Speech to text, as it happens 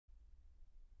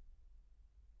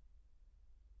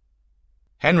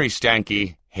Henry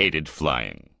Stanky hated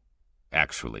flying.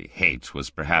 Actually, hate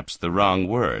was perhaps the wrong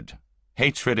word.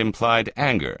 Hatred implied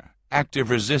anger,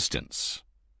 active resistance.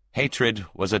 Hatred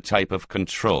was a type of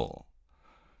control.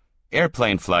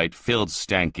 Airplane flight filled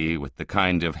Stanky with the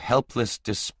kind of helpless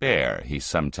despair he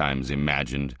sometimes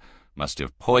imagined must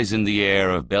have poisoned the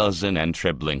air of Belzin and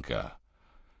Treblinka.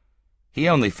 He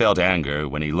only felt anger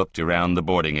when he looked around the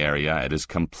boarding area at his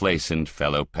complacent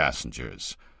fellow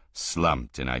passengers,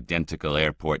 slumped in identical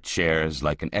airport chairs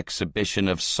like an exhibition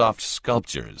of soft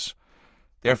sculptures,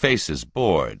 their faces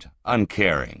bored,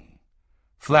 uncaring,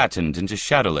 flattened into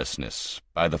shadowlessness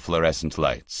by the fluorescent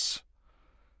lights.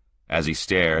 As he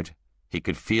stared, he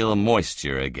could feel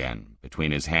moisture again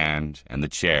between his hand and the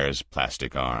chair's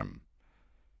plastic arm.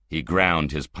 He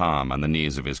ground his palm on the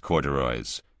knees of his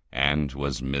corduroys and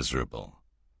was miserable.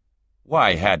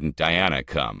 Why hadn't Diana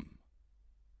come?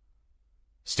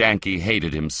 Stanky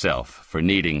hated himself for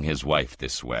needing his wife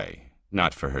this way,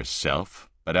 not for herself,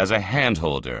 but as a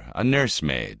handholder, a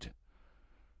nursemaid.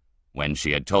 When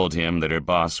she had told him that her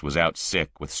boss was out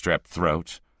sick with strep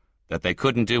throat, that they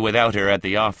couldn't do without her at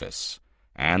the office,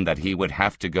 and that he would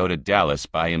have to go to Dallas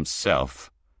by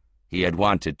himself, he had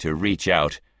wanted to reach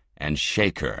out and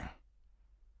shake her.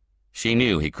 She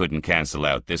knew he couldn't cancel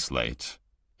out this late.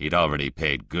 He'd already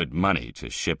paid good money to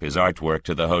ship his artwork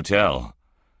to the hotel.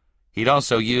 He'd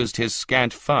also used his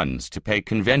scant funds to pay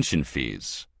convention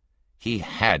fees. He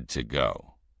had to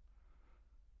go.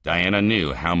 Diana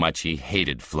knew how much he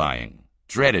hated flying,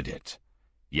 dreaded it,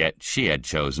 yet she had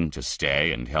chosen to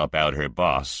stay and help out her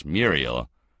boss, Muriel,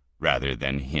 rather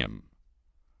than him.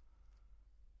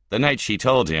 The night she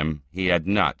told him, he had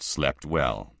not slept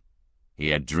well. He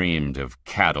had dreamed of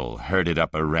cattle herded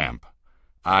up a ramp,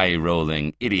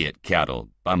 eye-rolling idiot cattle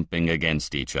bumping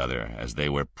against each other as they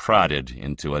were prodded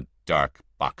into a dark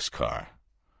boxcar.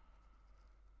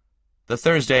 The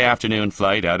Thursday afternoon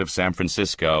flight out of San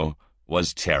Francisco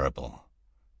was terrible.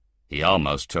 He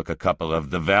almost took a couple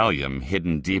of the Valium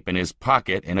hidden deep in his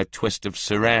pocket in a twist of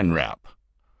saran wrap.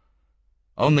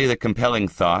 Only the compelling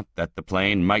thought that the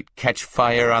plane might catch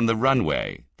fire on the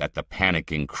runway, that the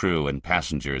panicking crew and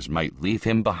passengers might leave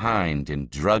him behind in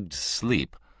drugged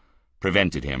sleep,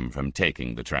 prevented him from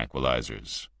taking the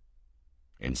tranquilizers.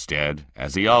 Instead,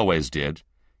 as he always did,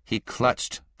 he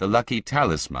clutched the lucky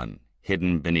talisman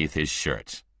hidden beneath his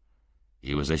shirt.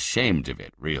 He was ashamed of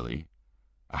it, really.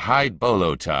 A hide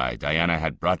bolo tie Diana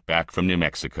had brought back from New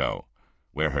Mexico,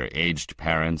 where her aged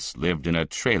parents lived in a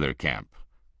trailer camp.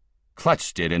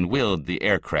 Clutched it and willed the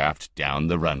aircraft down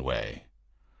the runway.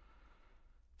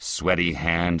 Sweaty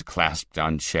hand clasped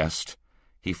on chest,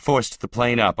 he forced the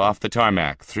plane up off the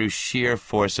tarmac through sheer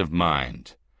force of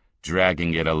mind,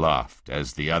 dragging it aloft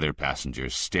as the other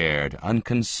passengers stared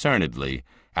unconcernedly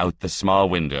out the small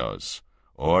windows,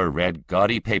 or read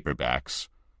gaudy paperbacks,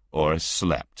 or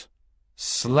slept.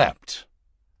 Slept.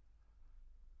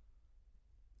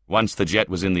 Once the jet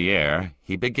was in the air,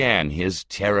 he began his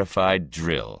terrified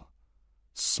drill,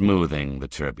 smoothing the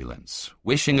turbulence,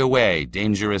 wishing away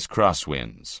dangerous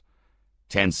crosswinds,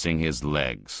 tensing his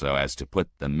legs so as to put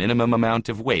the minimum amount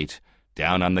of weight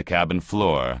down on the cabin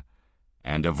floor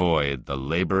and avoid the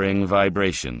laboring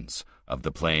vibrations of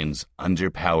the plane's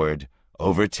underpowered,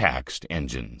 overtaxed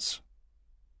engines.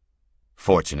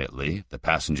 Fortunately, the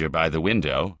passenger by the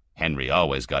window, Henry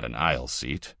always got an aisle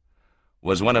seat,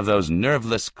 was one of those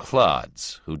nerveless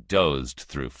clods who dozed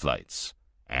through flights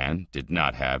and did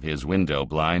not have his window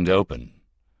blind open.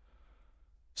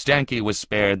 Stanky was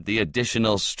spared the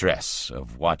additional stress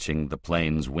of watching the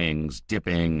plane's wings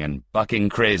dipping and bucking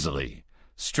crazily,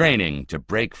 straining to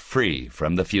break free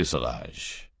from the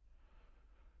fuselage.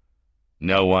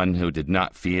 No one who did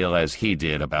not feel as he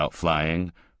did about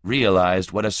flying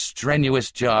realized what a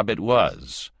strenuous job it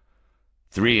was.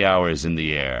 3 hours in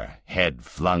the air, head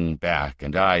flung back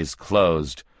and eyes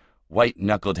closed,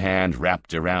 white-knuckled hand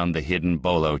wrapped around the hidden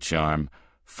bolo charm,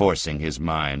 forcing his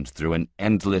mind through an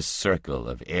endless circle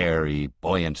of airy,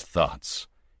 buoyant thoughts,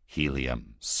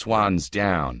 helium, swans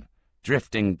down,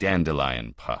 drifting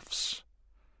dandelion puffs.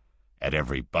 At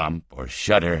every bump or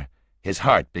shudder, his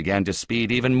heart began to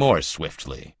speed even more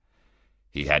swiftly.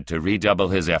 He had to redouble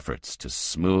his efforts to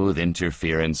smooth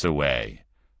interference away,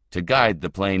 to guide the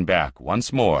plane back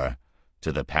once more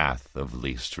to the path of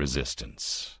least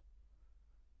resistance.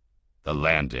 The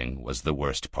landing was the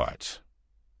worst part.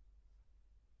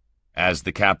 As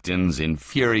the captain's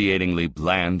infuriatingly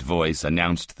bland voice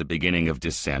announced the beginning of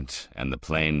descent and the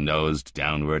plane nosed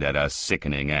downward at a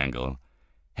sickening angle,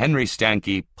 Henry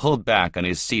Stanky pulled back on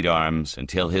his seat arms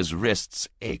until his wrists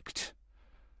ached.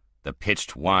 The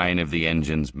pitched whine of the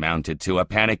engines mounted to a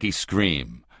panicky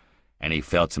scream, and he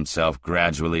felt himself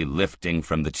gradually lifting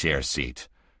from the chair seat.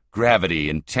 Gravity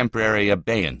in temporary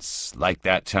abeyance, like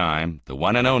that time, the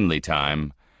one and only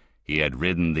time, he had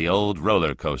ridden the old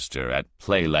roller coaster at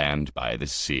Playland by the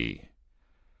sea.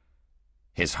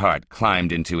 His heart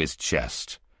climbed into his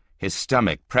chest. His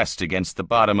stomach pressed against the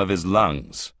bottom of his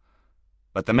lungs.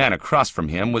 But the man across from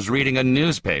him was reading a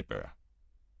newspaper,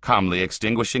 calmly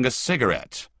extinguishing a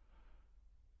cigarette.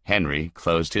 Henry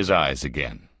closed his eyes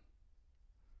again.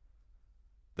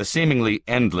 The seemingly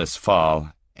endless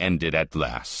fall ended at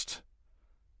last.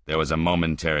 There was a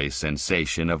momentary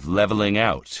sensation of leveling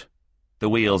out. The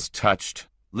wheels touched,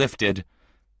 lifted,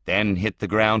 then hit the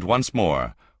ground once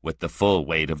more with the full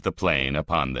weight of the plane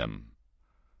upon them.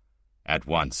 At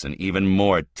once, an even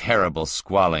more terrible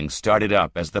squalling started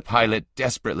up as the pilot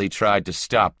desperately tried to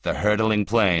stop the hurtling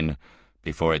plane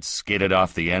before it skidded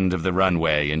off the end of the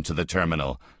runway into the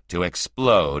terminal to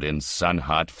explode in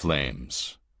sun-hot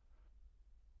flames.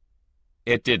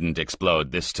 It didn't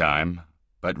explode this time,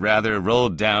 but rather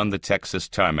rolled down the Texas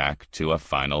tarmac to a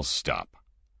final stop.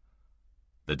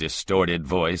 The distorted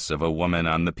voice of a woman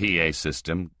on the PA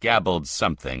system gabbled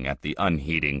something at the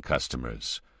unheeding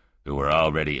customers, who were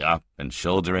already up and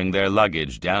shouldering their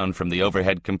luggage down from the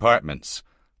overhead compartments,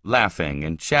 laughing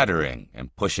and chattering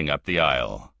and pushing up the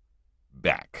aisle.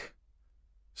 Back.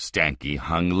 Stanky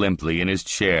hung limply in his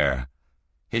chair.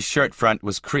 His shirt front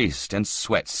was creased and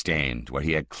sweat-stained where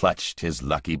he had clutched his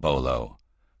lucky bolo.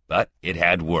 But it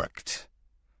had worked.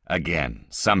 Again,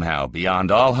 somehow,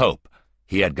 beyond all hope,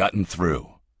 he had gotten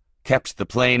through, kept the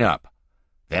plane up,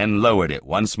 then lowered it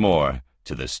once more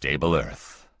to the stable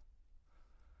earth.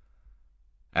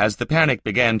 As the panic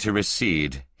began to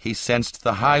recede, he sensed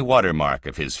the high water mark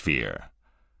of his fear.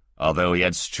 Although he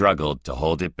had struggled to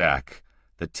hold it back,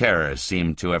 the terror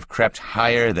seemed to have crept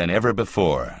higher than ever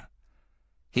before.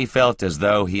 He felt as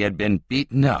though he had been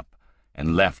beaten up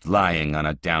and left lying on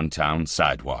a downtown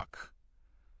sidewalk.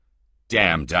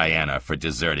 Damn Diana for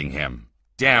deserting him.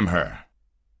 Damn her.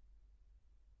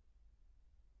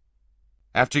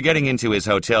 After getting into his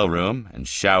hotel room and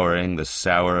showering the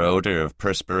sour odor of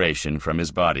perspiration from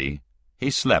his body, he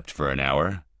slept for an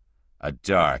hour, a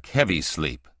dark, heavy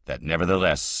sleep that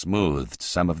nevertheless smoothed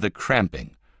some of the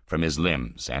cramping from his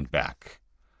limbs and back.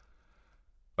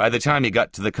 By the time he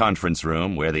got to the conference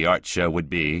room where the art show would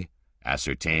be,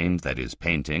 ascertained that his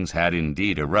paintings had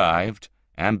indeed arrived,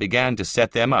 and began to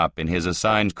set them up in his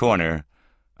assigned corner,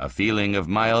 a feeling of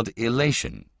mild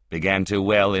elation began to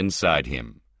well inside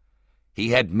him. He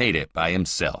had made it by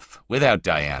himself, without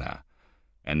Diana,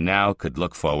 and now could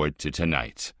look forward to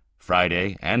tonight,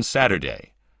 Friday and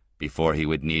Saturday, before he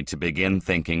would need to begin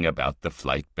thinking about the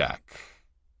flight back.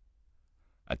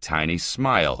 A tiny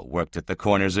smile worked at the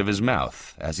corners of his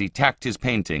mouth as he tacked his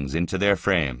paintings into their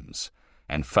frames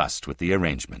and fussed with the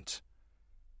arrangement.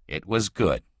 It was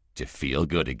good to feel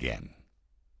good again.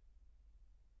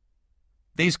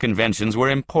 These conventions were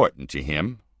important to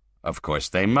him. Of course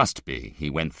they must be. He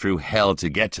went through hell to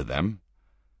get to them.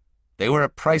 They were a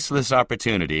priceless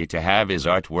opportunity to have his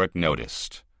artwork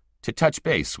noticed, to touch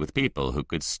base with people who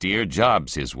could steer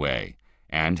jobs his way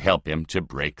and help him to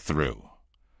break through.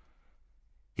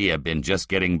 He had been just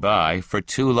getting by for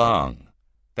too long.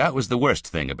 That was the worst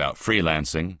thing about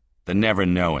freelancing, the never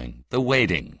knowing, the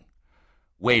waiting.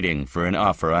 Waiting for an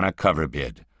offer on a cover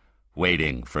bid,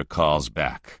 waiting for calls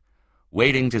back,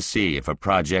 waiting to see if a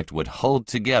project would hold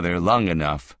together long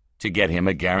enough to get him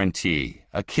a guarantee,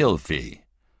 a kill fee.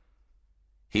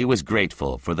 He was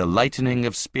grateful for the lightening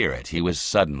of spirit he was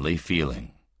suddenly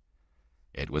feeling.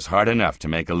 It was hard enough to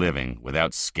make a living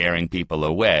without scaring people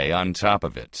away on top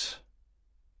of it.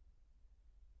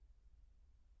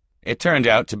 It turned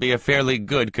out to be a fairly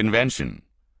good convention.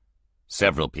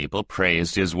 Several people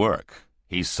praised his work.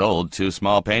 He sold 2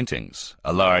 small paintings,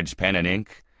 a large pen and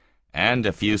ink, and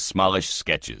a few smallish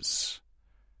sketches.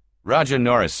 Raja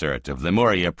Norisert of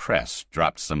Lemuria Press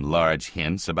dropped some large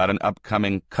hints about an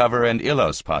upcoming cover and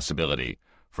illos possibility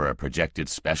for a projected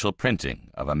special printing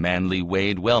of a Manly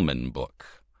Wade Wellman book.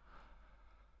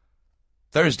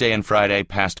 Thursday and Friday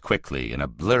passed quickly in a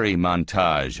blurry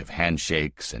montage of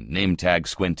handshakes and name-tag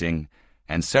squinting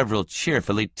and several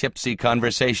cheerfully tipsy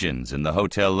conversations in the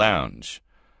hotel lounge.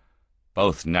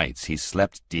 Both nights he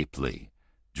slept deeply,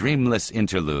 dreamless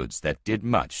interludes that did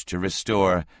much to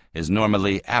restore his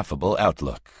normally affable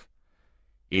outlook.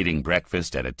 Eating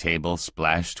breakfast at a table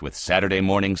splashed with Saturday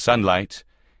morning sunlight,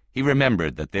 he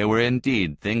remembered that there were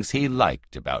indeed things he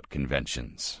liked about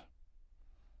conventions.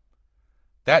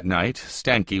 That night,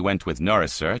 Stanky went with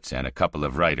Norisert and a couple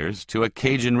of writers to a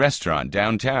Cajun restaurant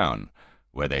downtown,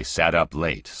 where they sat up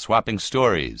late, swapping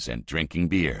stories and drinking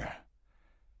beer.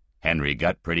 Henry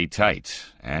got pretty tight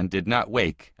and did not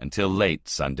wake until late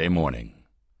Sunday morning.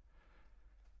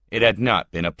 It had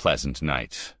not been a pleasant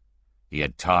night. He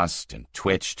had tossed and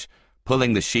twitched,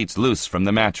 pulling the sheets loose from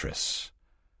the mattress.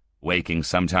 Waking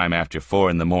sometime after 4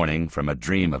 in the morning from a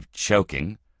dream of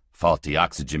choking, faulty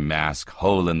oxygen mask,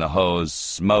 hole in the hose,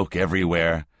 smoke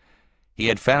everywhere, he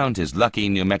had found his lucky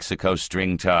New Mexico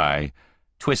string tie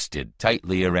twisted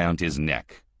tightly around his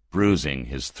neck, bruising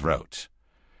his throat.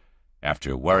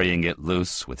 After worrying it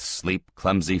loose with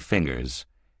sleep-clumsy fingers,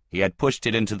 he had pushed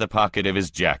it into the pocket of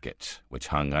his jacket, which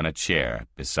hung on a chair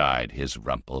beside his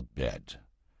rumpled bed.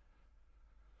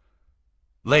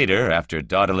 Later, after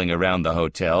dawdling around the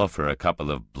hotel for a couple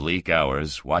of bleak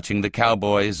hours, watching the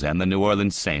Cowboys and the New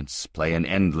Orleans Saints play an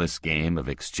endless game of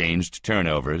exchanged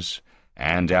turnovers,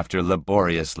 and after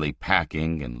laboriously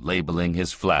packing and labeling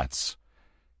his flats,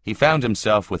 he found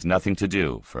himself with nothing to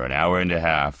do for an hour and a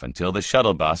half until the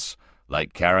shuttle bus,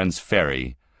 like Karen's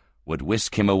ferry, would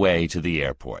whisk him away to the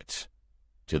airport,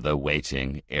 to the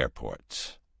waiting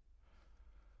airport.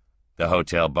 The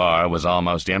hotel bar was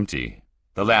almost empty.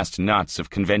 The last knots of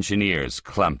conventioneers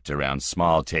clumped around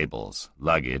small tables,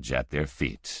 luggage at their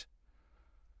feet.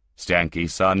 Stanky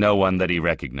saw no one that he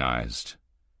recognized.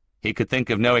 He could think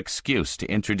of no excuse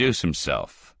to introduce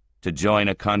himself, to join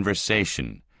a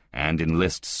conversation, and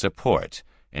enlist support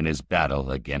in his battle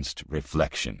against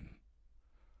reflection.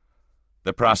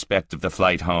 The prospect of the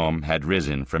flight home had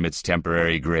risen from its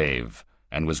temporary grave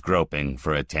and was groping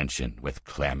for attention with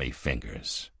clammy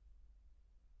fingers.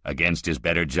 Against his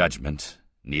better judgment,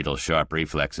 needle-sharp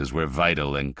reflexes were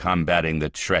vital in combating the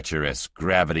treacherous,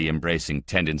 gravity-embracing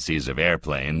tendencies of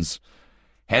airplanes.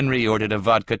 Henry ordered a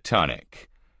vodka tonic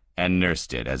and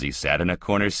nursed it as he sat in a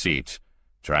corner seat,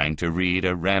 trying to read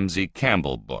a Ramsey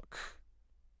Campbell book.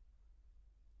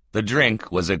 The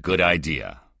drink was a good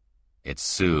idea. It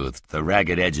soothed the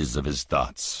ragged edges of his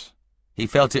thoughts. He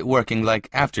felt it working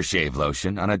like aftershave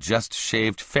lotion on a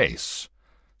just-shaved face,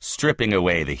 stripping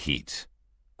away the heat,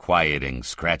 quieting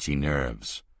scratchy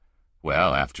nerves.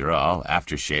 Well, after all,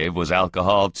 aftershave was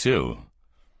alcohol, too.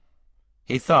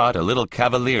 He thought a little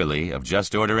cavalierly of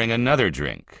just ordering another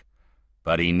drink,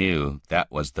 but he knew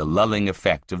that was the lulling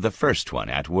effect of the first one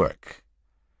at work.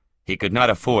 He could not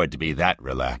afford to be that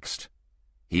relaxed.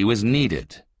 He was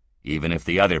needed, even if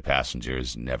the other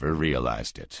passengers never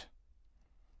realized it.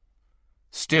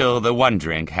 Still, the one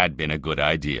drink had been a good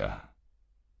idea.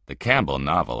 The Campbell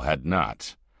novel had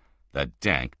not. The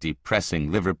dank,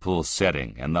 depressing Liverpool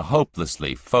setting and the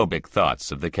hopelessly phobic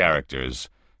thoughts of the characters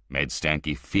made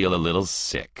Stanky feel a little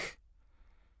sick.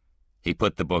 He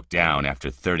put the book down after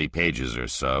 30 pages or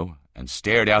so and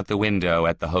stared out the window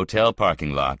at the hotel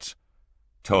parking lot,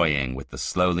 toying with the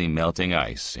slowly melting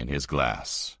ice in his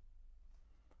glass.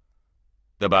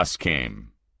 The bus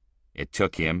came. It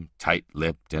took him,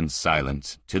 tight-lipped and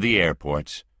silent, to the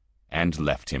airport and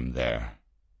left him there.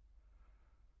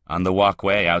 On the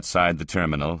walkway outside the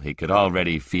terminal, he could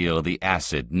already feel the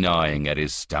acid gnawing at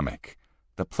his stomach,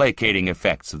 the placating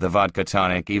effects of the vodka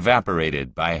tonic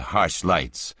evaporated by harsh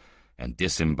lights and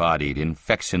disembodied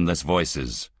infectionless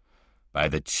voices, by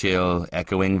the chill,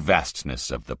 echoing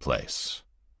vastness of the place.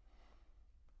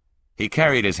 He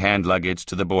carried his hand luggage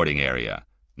to the boarding area.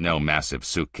 No massive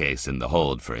suitcase in the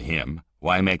hold for him.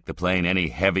 Why make the plane any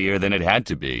heavier than it had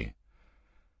to be?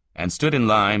 And stood in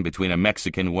line between a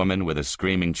Mexican woman with a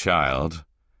screaming child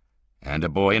and a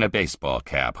boy in a baseball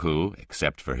cap who,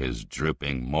 except for his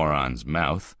drooping moron's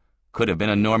mouth, could have been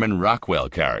a Norman Rockwell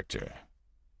character.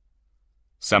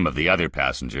 Some of the other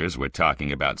passengers were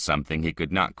talking about something he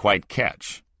could not quite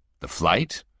catch. The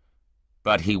flight?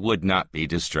 But he would not be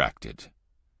distracted.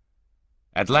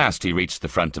 At last he reached the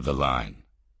front of the line,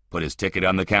 put his ticket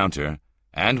on the counter,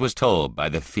 and was told by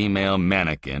the female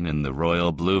mannequin in the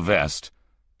royal blue vest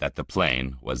that the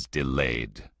plane was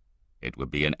delayed. It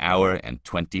would be an hour and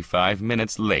 25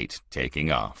 minutes late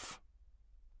taking off.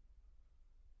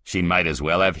 She might as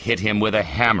well have hit him with a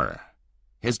hammer.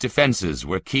 His defenses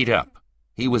were keyed up.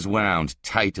 He was wound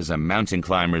tight as a mountain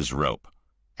climber's rope.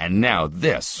 And now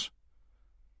this.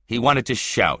 He wanted to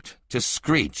shout, to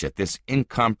screech at this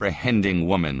incomprehending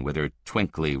woman with her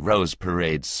twinkly rose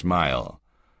parade smile.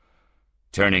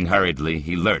 Turning hurriedly,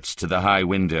 he lurched to the high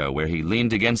window where he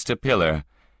leaned against a pillar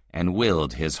and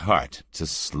willed his heart to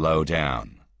slow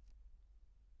down.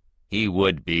 He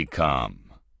would be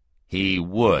calm. He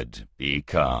would be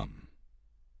calm.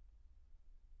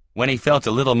 When he felt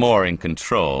a little more in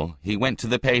control, he went to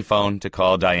the payphone to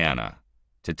call Diana,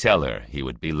 to tell her he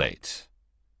would be late.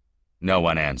 No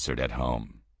one answered at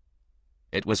home.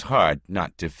 It was hard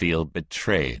not to feel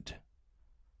betrayed.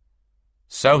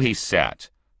 So he sat,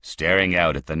 staring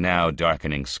out at the now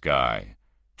darkening sky,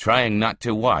 trying not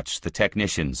to watch the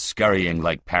technicians scurrying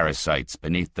like parasites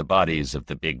beneath the bodies of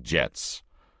the big jets.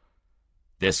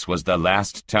 This was the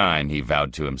last time, he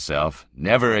vowed to himself,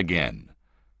 never again.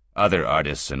 Other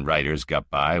artists and writers got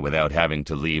by without having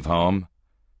to leave home.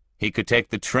 He could take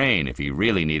the train if he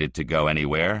really needed to go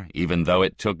anywhere, even though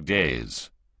it took days.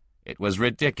 It was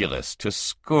ridiculous to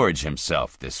scourge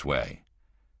himself this way.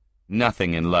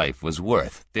 Nothing in life was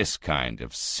worth this kind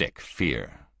of sick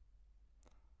fear.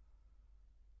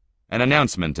 An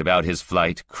announcement about his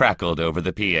flight crackled over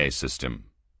the PA system.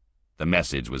 The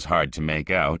message was hard to make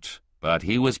out, but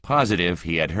he was positive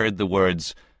he had heard the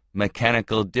words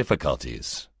 "mechanical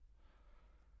difficulties."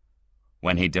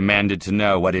 When he demanded to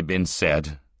know what had been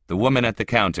said, the woman at the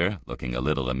counter, looking a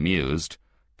little amused,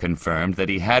 confirmed that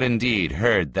he had indeed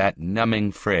heard that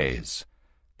numbing phrase,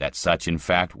 that such in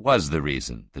fact was the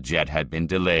reason the jet had been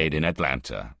delayed in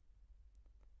Atlanta.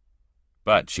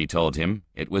 But, she told him,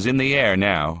 it was in the air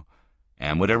now,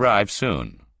 and would arrive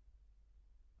soon.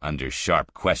 Under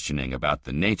sharp questioning about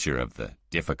the nature of the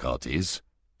difficulties,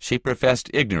 she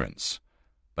professed ignorance,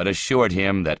 but assured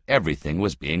him that everything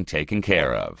was being taken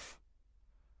care of.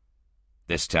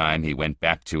 This time he went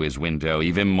back to his window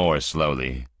even more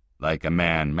slowly, like a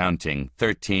man mounting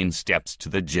 13 steps to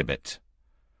the gibbet.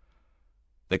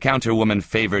 The counterwoman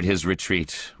favored his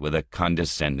retreat with a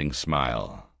condescending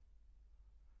smile.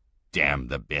 Damn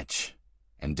the bitch,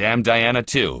 and damn Diana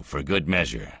too, for good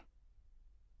measure.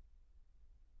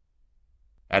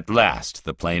 At last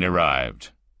the plane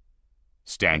arrived.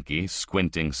 Stanky,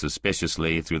 squinting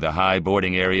suspiciously through the high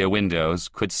boarding area windows,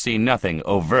 could see nothing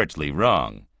overtly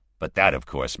wrong, but that of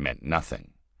course meant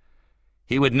nothing.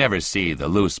 He would never see the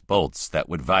loose bolts that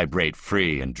would vibrate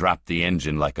free and drop the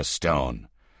engine like a stone,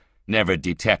 never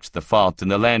detect the fault in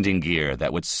the landing gear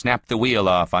that would snap the wheel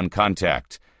off on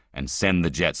contact and send the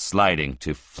jet sliding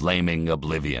to flaming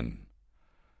oblivion.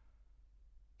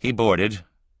 He boarded,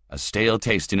 a stale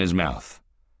taste in his mouth,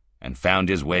 and found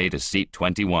his way to seat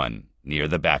 21, near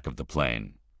the back of the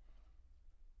plane.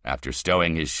 After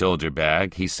stowing his shoulder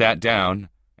bag, he sat down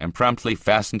and promptly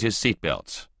fastened his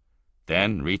seatbelt,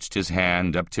 then reached his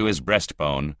hand up to his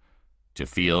breastbone to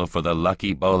feel for the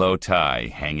lucky bolo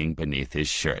tie hanging beneath his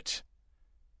shirt.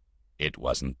 It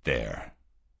wasn't there.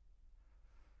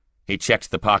 He checked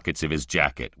the pockets of his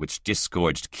jacket, which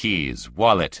disgorged keys,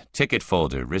 wallet, ticket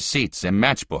folder, receipts, and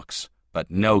matchbooks, but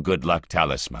no good-luck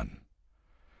talisman.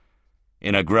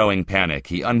 In a growing panic,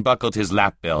 he unbuckled his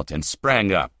lap belt and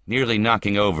sprang up, nearly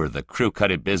knocking over the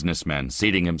crew-cutted businessman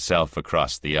seating himself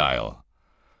across the aisle.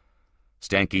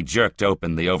 Stanky jerked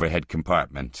open the overhead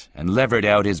compartment and levered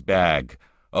out his bag,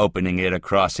 opening it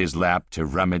across his lap to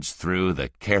rummage through the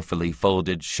carefully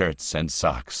folded shirts and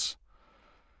socks.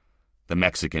 The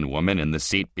Mexican woman in the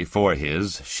seat before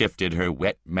his shifted her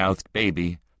wet-mouthed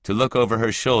baby to look over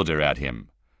her shoulder at him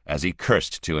as he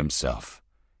cursed to himself,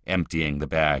 emptying the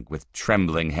bag with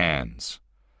trembling hands.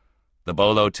 The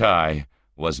bolo tie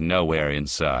was nowhere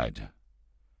inside.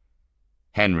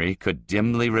 Henry could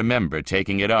dimly remember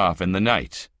taking it off in the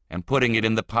night and putting it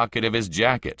in the pocket of his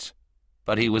jacket,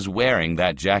 but he was wearing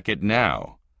that jacket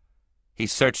now. He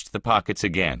searched the pockets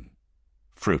again,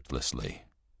 fruitlessly.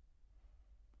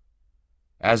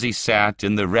 As he sat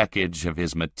in the wreckage of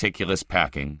his meticulous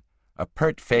packing, a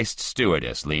pert-faced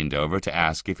stewardess leaned over to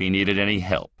ask if he needed any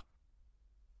help.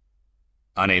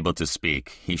 Unable to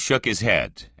speak, he shook his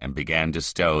head and began to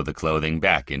stow the clothing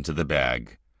back into the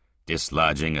bag,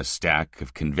 dislodging a stack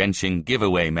of convention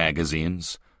giveaway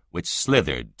magazines which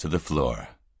slithered to the floor.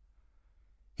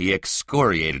 He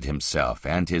excoriated himself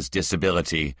and his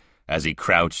disability as he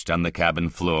crouched on the cabin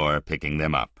floor picking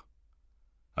them up.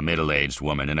 A middle-aged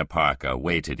woman in a parka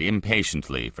waited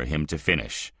impatiently for him to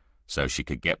finish so she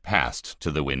could get past to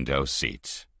the window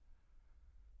seat.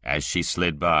 As she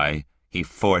slid by, he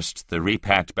forced the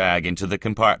repacked bag into the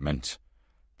compartment,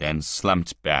 then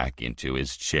slumped back into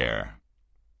his chair.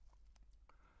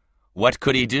 What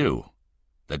could he do?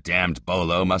 The damned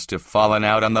bolo must have fallen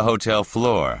out on the hotel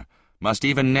floor, must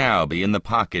even now be in the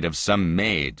pocket of some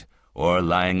maid or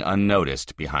lying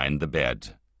unnoticed behind the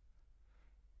bed.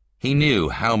 He knew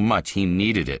how much he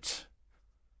needed it.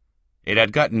 It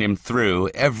had gotten him through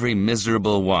every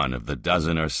miserable one of the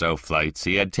dozen or so flights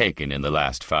he had taken in the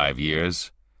last 5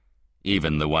 years,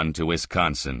 even the one to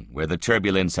Wisconsin, where the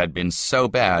turbulence had been so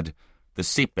bad the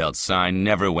seatbelt sign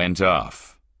never went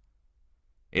off.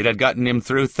 It had gotten him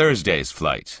through Thursday's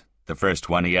flight, the first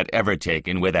one he had ever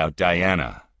taken without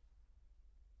Diana.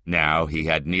 Now he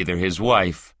had neither his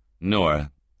wife nor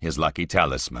his lucky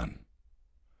talisman.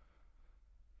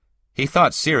 He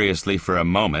thought seriously for a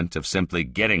moment of simply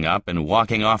getting up and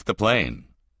walking off the plane,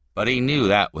 but he knew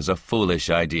that was a foolish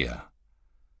idea.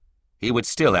 He would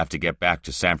still have to get back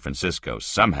to San Francisco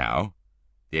somehow.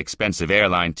 The expensive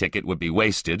airline ticket would be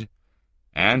wasted,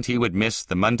 and he would miss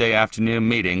the Monday afternoon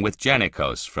meeting with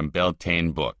Janikos from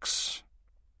Beltane Books.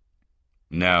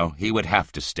 No, he would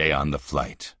have to stay on the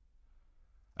flight.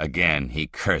 Again, he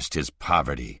cursed his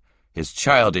poverty, his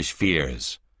childish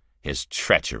fears, his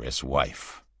treacherous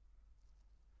wife.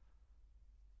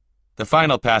 The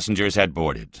final passengers had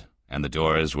boarded, and the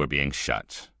doors were being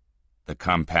shut. The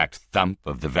compact thump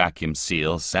of the vacuum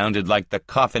seal sounded like the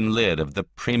coffin lid of the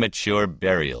premature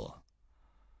burial.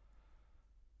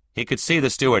 He could see the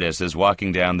stewardesses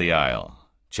walking down the aisle,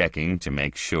 checking to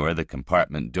make sure the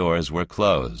compartment doors were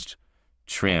closed.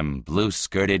 Trim,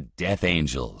 blue-skirted death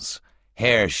angels,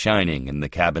 hair shining in the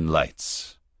cabin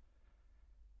lights.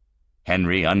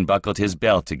 Henry unbuckled his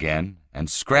belt again and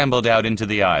scrambled out into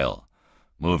the aisle,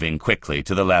 moving quickly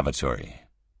to the lavatory.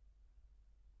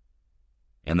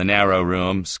 In the narrow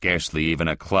room, scarcely even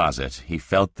a closet, he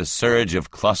felt the surge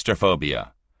of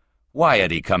claustrophobia. Why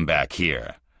had he come back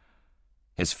here?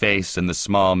 His face in the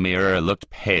small mirror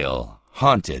looked pale,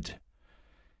 haunted.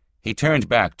 He turned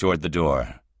back toward the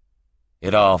door.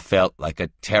 It all felt like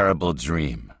a terrible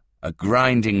dream, a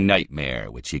grinding nightmare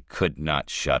which he could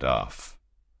not shut off.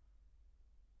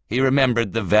 He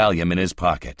remembered the Valium in his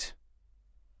pocket.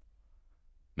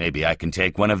 Maybe I can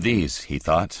take one of these, he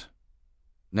thought.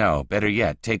 No, better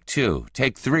yet, take 2,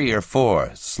 take 3 or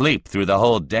 4, sleep through the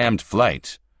whole damned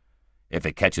flight. If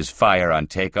it catches fire on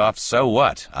takeoff, so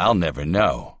what? I'll never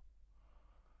know.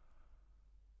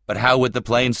 But how would the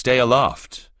plane stay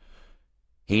aloft?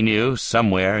 He knew,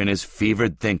 somewhere in his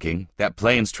fevered thinking, that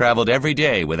planes traveled every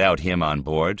day without him on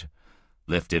board,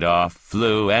 lifted off,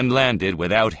 flew, and landed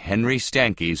without Henry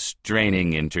Stanky's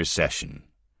straining intercession.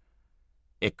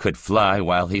 It could fly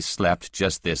while he slept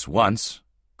just this once,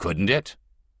 couldn't it?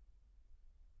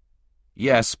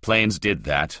 Yes, planes did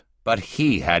that, but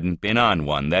he hadn't been on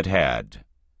one that had.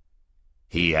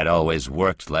 He had always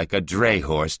worked like a dray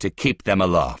horse to keep them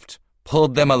aloft,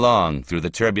 pulled them along through the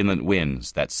turbulent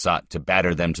winds that sought to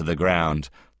batter them to the ground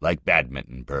like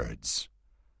badminton birds.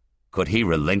 Could he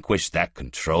relinquish that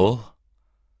control?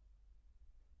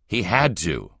 He had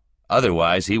to,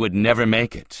 otherwise he would never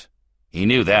make it. He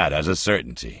knew that as a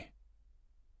certainty.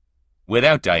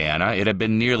 Without Diana, it had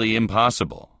been nearly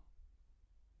impossible.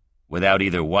 Without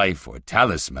either wife or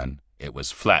talisman, it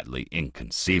was flatly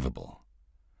inconceivable.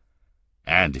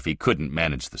 And if he couldn't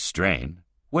manage the strain,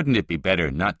 wouldn't it be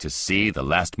better not to see the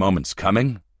last moments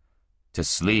coming? To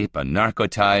sleep a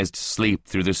narcotized sleep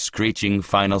through the screeching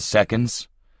final seconds?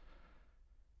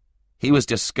 He was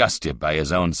disgusted by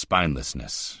his own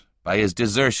spinelessness, by his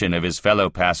desertion of his fellow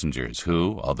passengers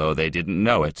who, although they didn't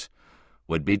know it,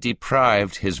 would be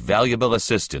deprived his valuable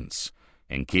assistance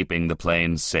in keeping the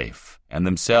plane safe and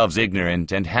themselves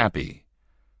ignorant and happy.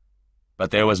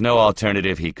 But there was no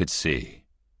alternative he could see.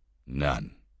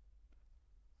 None.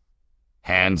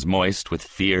 Hands moist with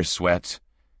fear sweat,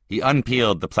 he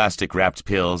unpeeled the plastic-wrapped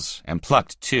pills and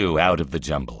plucked 2 out of the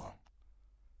jumble.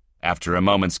 After a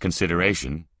moment's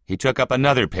consideration, he took up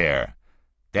another pair,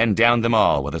 then downed them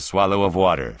all with a swallow of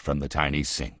water from the tiny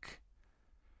sink.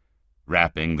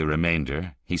 Wrapping the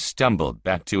remainder, he stumbled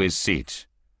back to his seat.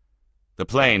 The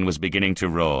plane was beginning to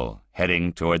roll,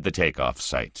 heading toward the takeoff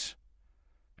site.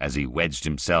 As he wedged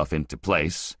himself into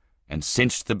place and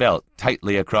cinched the belt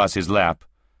tightly across his lap,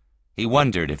 he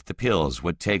wondered if the pills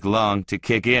would take long to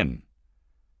kick in.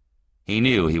 He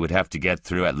knew he would have to get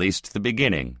through at least the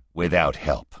beginning without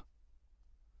help.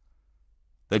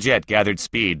 The jet gathered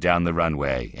speed down the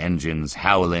runway, engines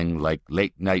howling like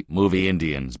late-night movie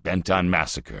Indians bent on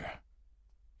massacre.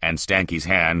 And Stanky's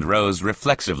hand rose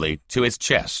reflexively to his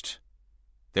chest.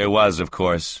 There was, of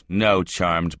course, no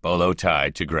charmed bolo tie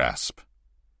to grasp.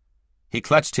 He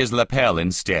clutched his lapel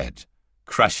instead,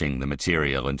 crushing the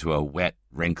material into a wet,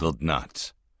 wrinkled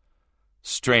knot.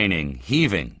 Straining,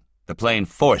 heaving, the plane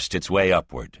forced its way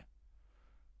upward.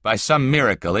 By some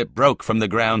miracle, it broke from the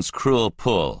ground's cruel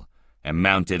pull and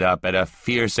mounted up at a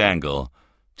fierce angle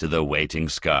to the waiting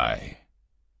sky.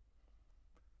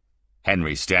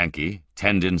 Henry Stanky,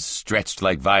 tendons stretched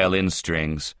like violin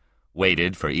strings,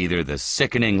 waited for either the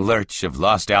sickening lurch of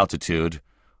lost altitude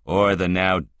or the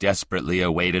now desperately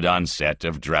awaited onset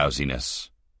of drowsiness.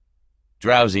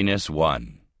 Drowsiness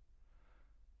won.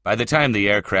 By the time the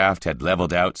aircraft had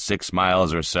leveled out 6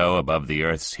 miles or so above the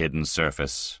Earth's hidden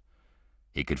surface,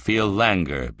 he could feel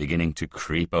languor beginning to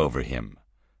creep over him,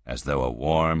 as though a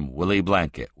warm, woolly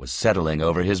blanket was settling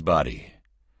over his body.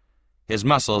 His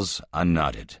muscles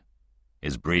unknotted.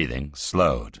 His breathing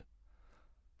slowed.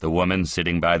 The woman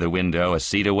sitting by the window a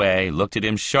seat away looked at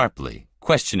him sharply,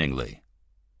 questioningly.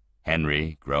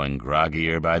 Henry, growing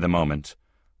groggier by the moment,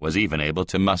 was even able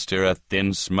to muster a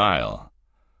thin smile.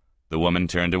 The woman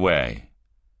turned away.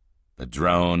 The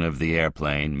drone of the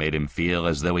airplane made him feel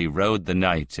as though he rode the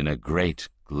night in a great,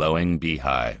 glowing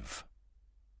beehive.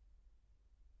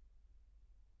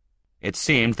 It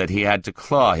seemed that he had to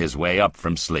claw his way up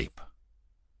from sleep.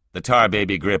 The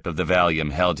tar-baby grip of the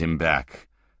Valium held him back,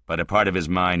 but a part of his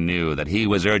mind knew that he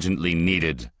was urgently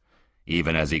needed.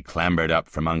 Even as he clambered up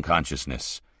from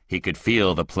unconsciousness, he could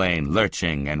feel the plane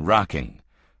lurching and rocking,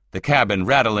 the cabin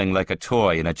rattling like a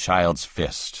toy in a child's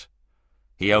fist.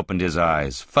 He opened his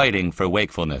eyes, fighting for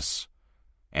wakefulness,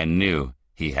 and knew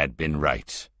he had been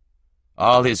right.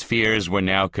 All his fears were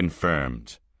now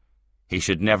confirmed. He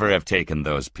should never have taken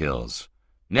those pills,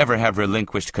 never have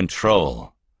relinquished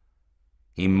control.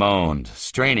 He moaned,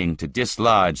 straining to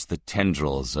dislodge the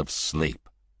tendrils of sleep.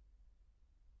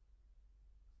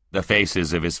 The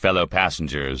faces of his fellow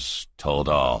passengers told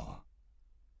all.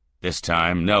 This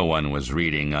time, no one was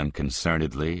reading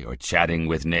unconcernedly or chatting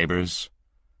with neighbors.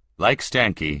 Like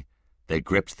Stanky, they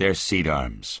gripped their seat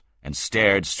arms and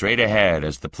stared straight ahead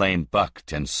as the plane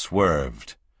bucked and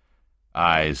swerved.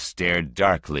 Eyes stared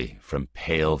darkly from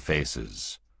pale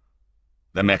faces.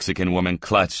 The Mexican woman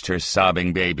clutched her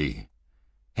sobbing baby.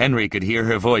 Henry could hear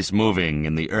her voice moving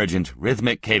in the urgent,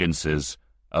 rhythmic cadences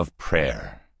of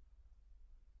prayer.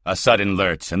 A sudden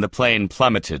lurch, and the plane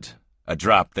plummeted, a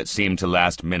drop that seemed to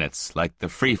last minutes, like the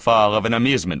free fall of an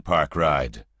amusement park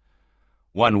ride.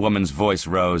 One woman's voice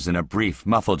rose in a brief,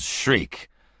 muffled shriek.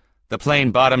 The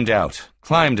plane bottomed out,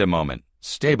 climbed a moment,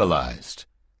 stabilized.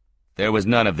 There was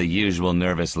none of the usual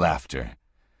nervous laughter.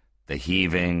 The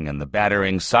heaving and the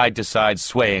battering side-to-side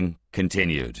swaying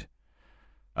continued.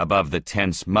 Above the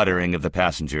tense muttering of the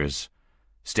passengers,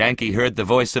 Stanky heard the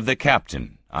voice of the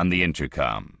captain on the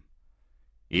intercom.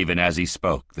 Even as he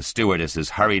spoke, the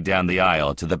stewardesses hurried down the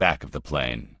aisle to the back of the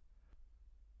plane.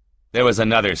 There was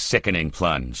another sickening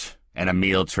plunge, and a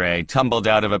meal tray tumbled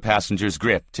out of a passenger's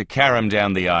grip to carom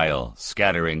down the aisle,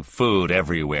 scattering food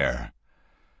everywhere.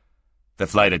 The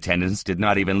flight attendants did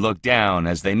not even look down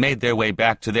as they made their way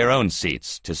back to their own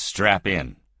seats to strap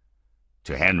in.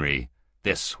 To Henry,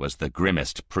 this was the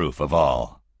grimmest proof of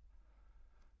all.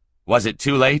 Was it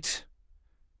too late?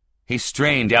 He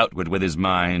strained outward with his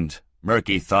mind,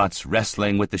 murky thoughts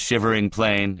wrestling with the shivering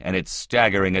plane and its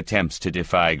staggering attempts to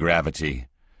defy gravity.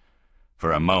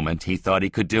 For a moment, he thought he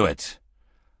could do it.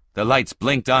 The lights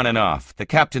blinked on and off. The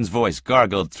captain's voice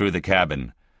gargled through the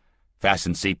cabin.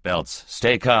 Fasten seatbelts.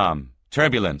 Stay calm.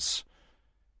 Turbulence.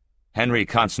 Henry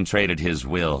concentrated his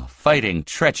will, fighting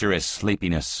treacherous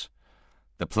sleepiness.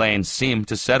 The plane seemed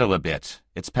to settle a bit,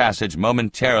 its passage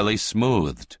momentarily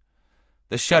smoothed.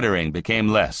 The shuddering became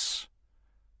less.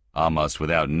 Almost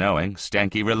without knowing,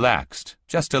 Stanky relaxed,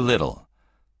 just a little,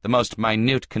 the most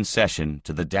minute concession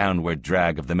to the downward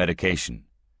drag of the medication,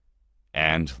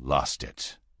 and lost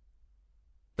it.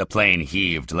 The plane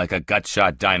heaved like a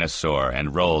gut-shot dinosaur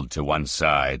and rolled to one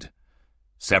side.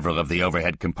 Several of the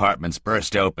overhead compartments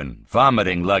burst open,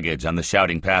 vomiting luggage on the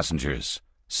shouting passengers.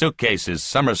 Suitcases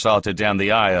somersaulted down the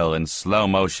aisle in slow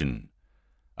motion.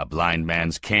 A blind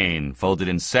man's cane, folded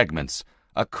in segments,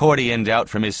 accordioned out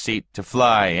from his seat to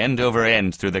fly end over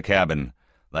end through the cabin,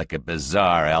 like a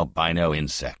bizarre albino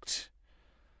insect.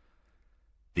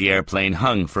 The airplane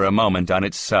hung for a moment on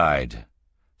its side.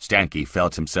 Stanky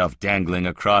felt himself dangling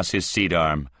across his seat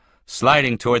arm,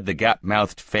 sliding toward the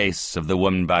gap-mouthed face of the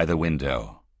woman by the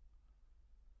window.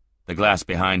 The glass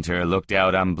behind her looked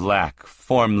out on black,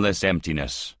 formless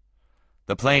emptiness.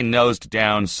 The plane nosed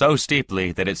down so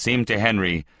steeply that it seemed to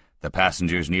Henry the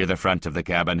passengers near the front of the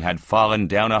cabin had fallen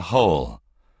down a hole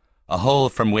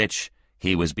from which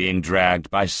he was being dragged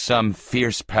by some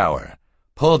fierce power,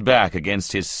 pulled back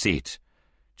against his seat,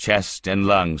 chest and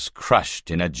lungs crushed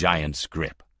in a giant's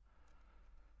grip.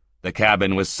 The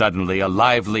cabin was suddenly a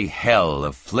lively hell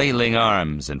of flailing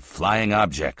arms and flying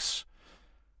objects.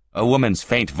 A woman's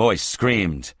faint voice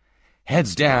screamed,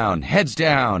 "Heads down, heads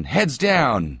down, heads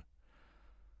down!"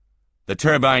 The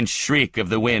turbine shriek of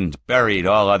the wind buried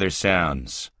all other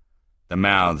sounds. The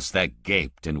mouths that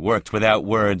gaped and worked without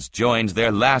words joined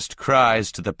their last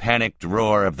cries to the panicked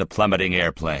roar of the plummeting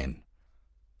airplane.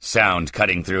 Sound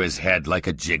cutting through his head like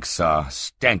a jigsaw,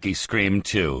 Stanky screamed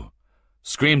too.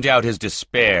 Screamed out his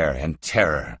despair and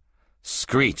terror,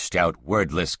 screeched out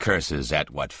wordless curses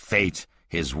at what fate,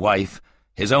 his wife,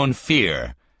 his own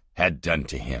fear, had done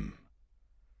to him.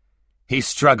 He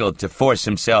struggled to force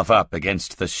himself up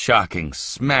against the shocking,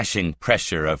 smashing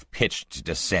pressure of pitched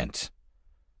descent.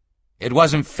 It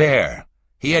wasn't fair.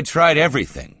 He had tried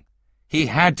everything. He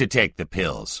had to take the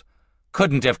pills.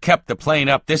 Couldn't have kept the plane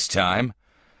up this time.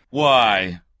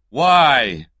 Why?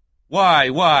 Why? Why?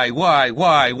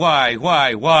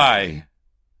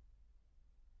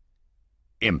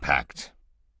 Impact.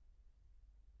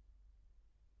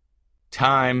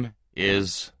 Time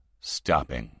is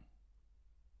stopping.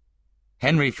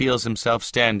 Henry feels himself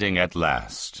standing at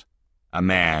last, a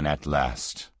man at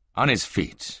last, on his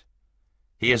feet.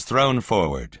 He is thrown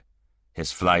forward,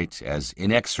 his flight as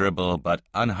inexorable but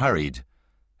unhurried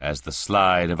as the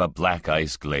slide of a black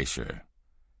ice glacier,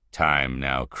 time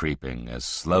now creeping as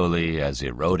slowly as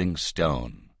eroding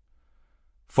stone.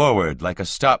 Forward like a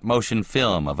stop-motion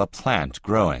film of a plant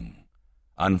growing,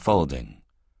 unfolding,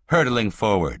 hurtling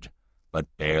forward, but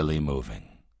barely moving.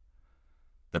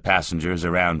 The passengers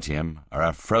around him are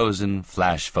a frozen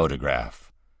flash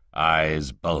photograph,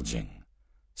 eyes bulging.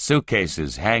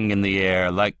 Suitcases hang in the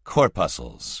air like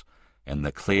corpuscles in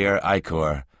the clear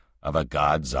ichor of a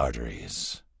god's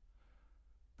arteries.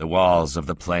 The walls of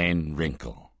the plane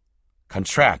wrinkle,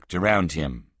 contract around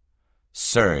him,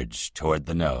 surge toward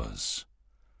the nose.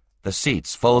 The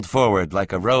seats fold forward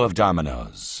like a row of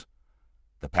dominoes,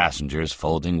 the passengers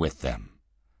folding with them.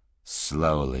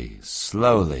 Slowly,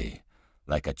 slowly,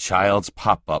 like a child's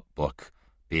pop-up book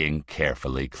being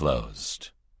carefully closed.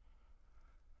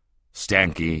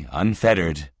 Stanky,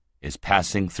 unfettered, is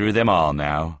passing through them all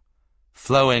now,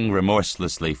 flowing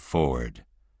remorselessly forward,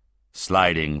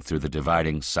 sliding through the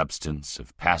dividing substance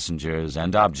of passengers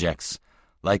and objects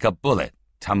like a bullet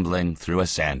tumbling through a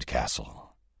sandcastle.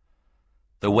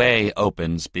 The way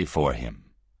opens before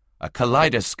him, a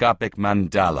kaleidoscopic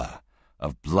mandala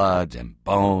of blood and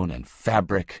bone and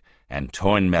fabric and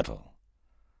torn metal,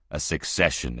 a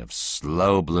succession of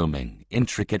slow-blooming,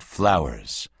 intricate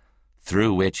flowers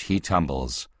through which he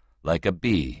tumbles like a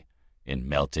bee in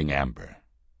melting amber.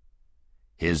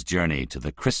 His journey to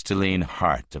the crystalline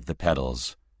heart of the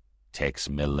petals takes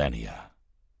millennia.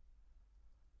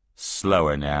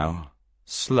 Slower now,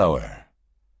 slower.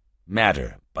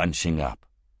 Matter bunching up.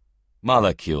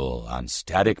 Molecule on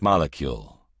static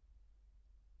molecule.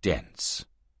 Dense.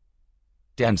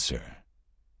 Denser.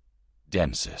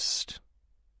 Densest.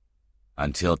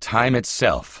 Until time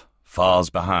itself falls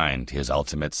behind his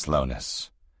ultimate slowness,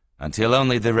 until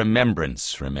only the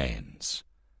remembrance remains,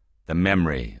 the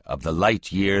memory of the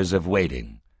light years of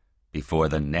waiting before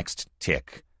the next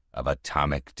tick of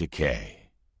atomic decay.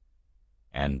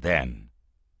 And then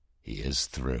he is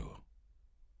through.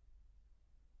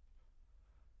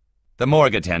 The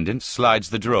morgue attendant slides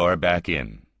the drawer back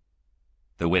in.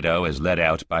 The widow is led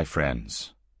out by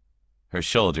friends. Her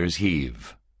shoulders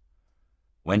heave.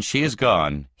 When she is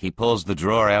gone, he pulls the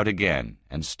drawer out again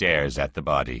and stares at the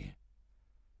body.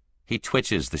 He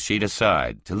twitches the sheet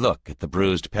aside to look at the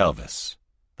bruised pelvis,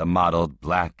 the mottled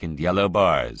black and yellow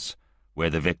bars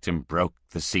where the victim broke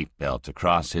the seatbelt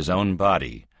across his own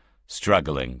body,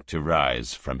 struggling to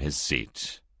rise from his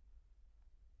seat.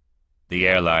 The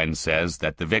airline says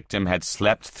that the victim had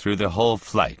slept through the whole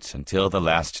flight until the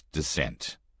last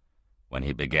descent, when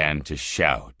he began to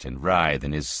shout and writhe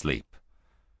in his sleep,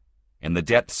 in the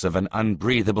depths of an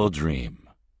unbreathable dream.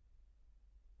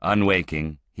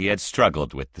 Unwaking, he had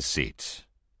struggled with the seat,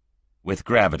 with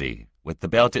gravity, with the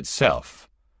belt itself,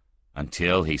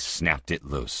 until he snapped it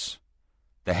loose,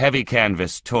 the heavy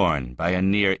canvas torn by a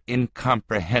near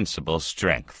incomprehensible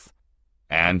strength,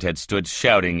 and had stood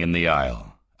shouting in the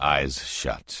aisle, eyes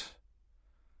shut.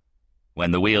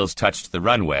 When the wheels touched the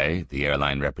runway, the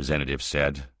airline representative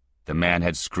said, the man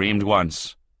had screamed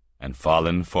once and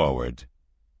fallen forward,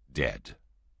 dead.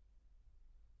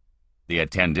 The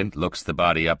attendant looks the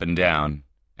body up and down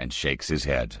and shakes his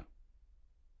head.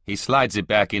 He slides it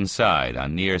back inside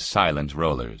on near-silent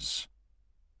rollers.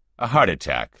 A heart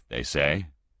attack, they say.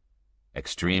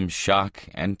 Extreme shock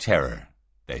and terror,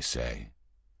 they say.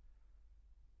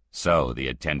 So the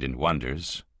attendant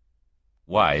wonders,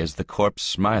 why is the corpse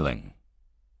smiling?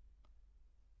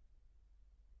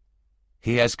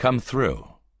 He has come through,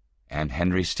 and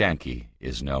Henry Stanky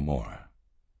is no more.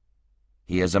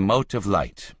 He is a mote of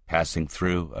light passing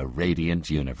through a radiant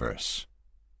universe,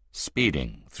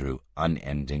 speeding through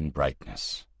unending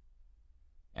brightness.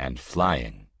 And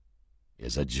flying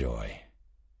is a joy.